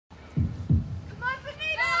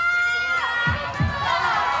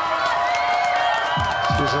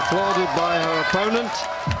was applauded by her opponent,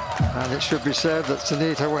 and it should be said that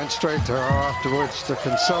Sinitta went straight to her afterwards to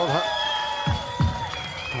console her.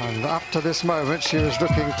 And up to this moment, she was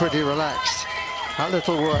looking pretty relaxed. That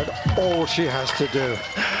little word, all she has to do.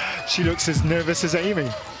 She looks as nervous as Amy.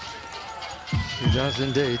 She does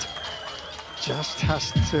indeed. Just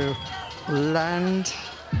has to land.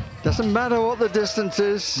 Doesn't matter what the distance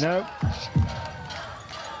is. No.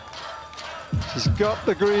 She's got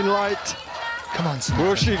the green light. Come on, Sinitta.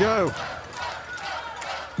 Will she go?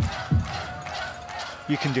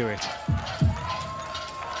 You can do it.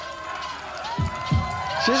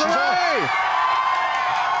 She's away!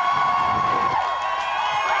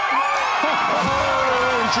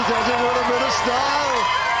 Oh, and she does it with a bit of style.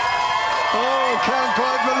 Oh, can't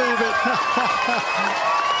quite believe it.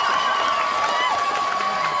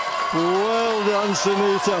 Well done,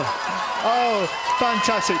 Sinitta. Oh,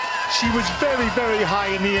 fantastic. She was very, very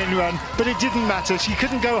high in the in run, but it didn't matter. She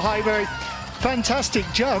couldn't go high very. Fantastic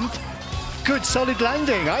jump. Good, solid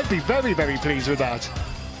landing. I'd be very, very pleased with that.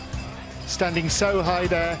 Standing so high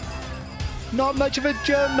there. Not much of a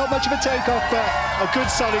jump, not much of a takeoff, but a good,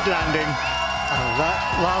 solid landing. And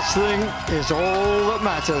that last thing is all that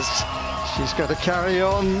matters. She's got to carry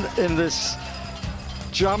on in this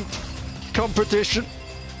jump competition,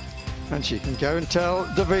 and she can go and tell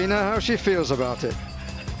Davina how she feels about it.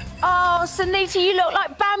 Oh, Sinitta, you look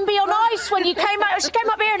like Bambi on ice when you came out. She came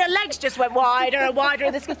up here and her legs just went wider and wider.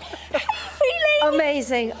 How are you feeling?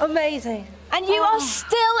 Amazing, amazing. And you are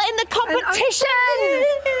still in the competition.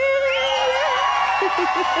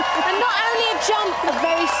 And not only a jump, a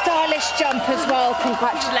very stylish jump as well.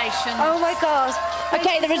 Congratulations. Oh my God.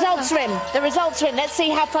 Okay, the results are in. The results are in. Let's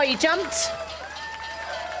see how far you jumped.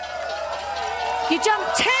 You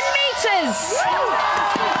jumped 10 metres.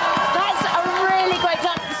 That's a really great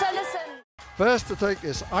jump. So listen. First to take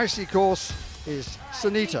this icy course is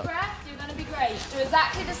Sinitta. Deep breath, you're going to be great. Do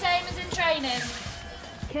exactly the same as in training.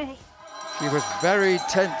 Okay. She was very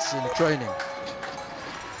tense in training.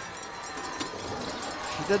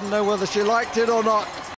 She didn't know whether she liked it or not.